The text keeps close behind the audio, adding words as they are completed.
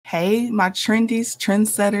Hey, my trendies,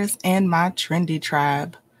 trendsetters, and my trendy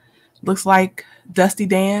tribe. Looks like Dusty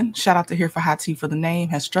Dan, shout out to Here for Hot Tea for the name,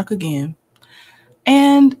 has struck again.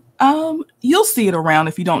 And you'll see it around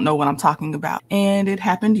if you don't know what I'm talking about. And it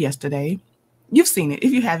happened yesterday. You've seen it.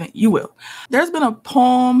 If you haven't, you will. There's been a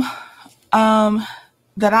poem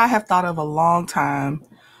that I have thought of a long time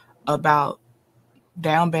about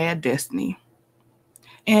down bad destiny.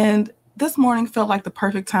 And this morning felt like the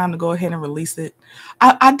perfect time to go ahead and release it.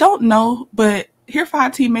 I don't know, but Here for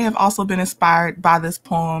Hot Tea may have also been inspired by this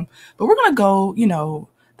poem. But we're gonna go,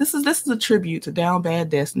 this is a tribute to Down Bad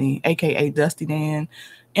Destiny, aka Dusty Dan.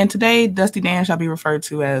 And today, Dusty Dan shall be referred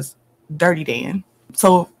to as Dirty Dan.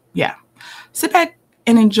 So yeah, sit back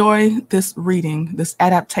and enjoy this reading, this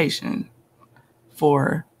adaptation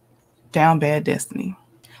for Down Bad Destiny.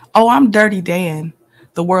 Oh, I'm Dirty Dan,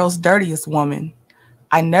 the world's dirtiest woman.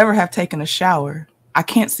 I never have taken a shower. I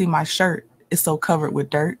can't see my shirt. It's so covered with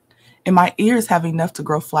dirt. And my ears have enough to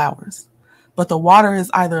grow flowers. But the water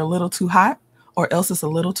is either a little too hot or else it's a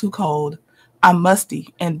little too cold. I'm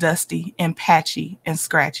musty and dusty and patchy and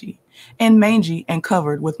scratchy and mangy and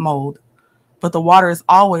covered with mold. But the water is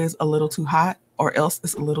always a little too hot or else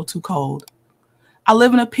it's a little too cold. I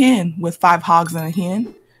live in a pen with 5 hogs and a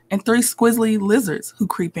hen and 3 squizzly lizards who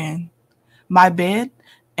creep in my bed,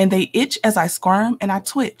 and they itch as I squirm and I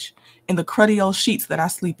twitch in the cruddy old sheets that I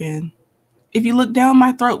sleep in. If you look down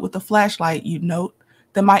my throat with a flashlight, you'd note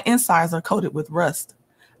that my insides are coated with rust.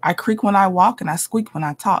 I creak when I walk and I squeak when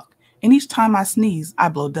I talk, and each time I sneeze, I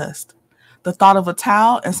blow dust. The thought of a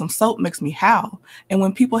towel and some soap makes me howl, and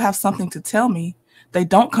when people have something to tell me, they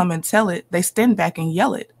don't come and tell it, they stand back and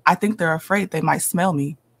yell it. I think they're afraid they might smell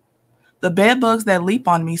me. The bed bugs that leap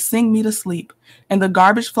on me sing me to sleep, and the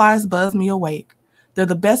garbage flies buzz me awake. They're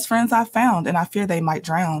the best friends I found, and I fear they might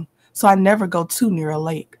drown, so I never go too near a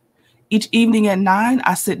lake. Each evening at 9,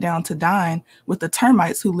 I sit down to dine with the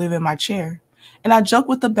termites who live in my chair, and I joke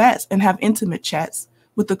with the bats and have intimate chats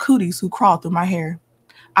with the cooties who crawl through my hair.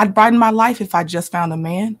 I'd brighten my life if I just found a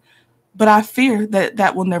man, but I fear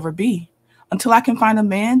that will never be, until I can find a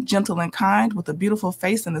man gentle and kind with a beautiful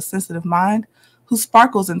face and a sensitive mind, who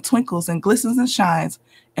sparkles and twinkles and glistens and shines,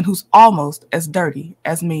 and who's almost as dirty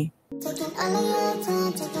as me.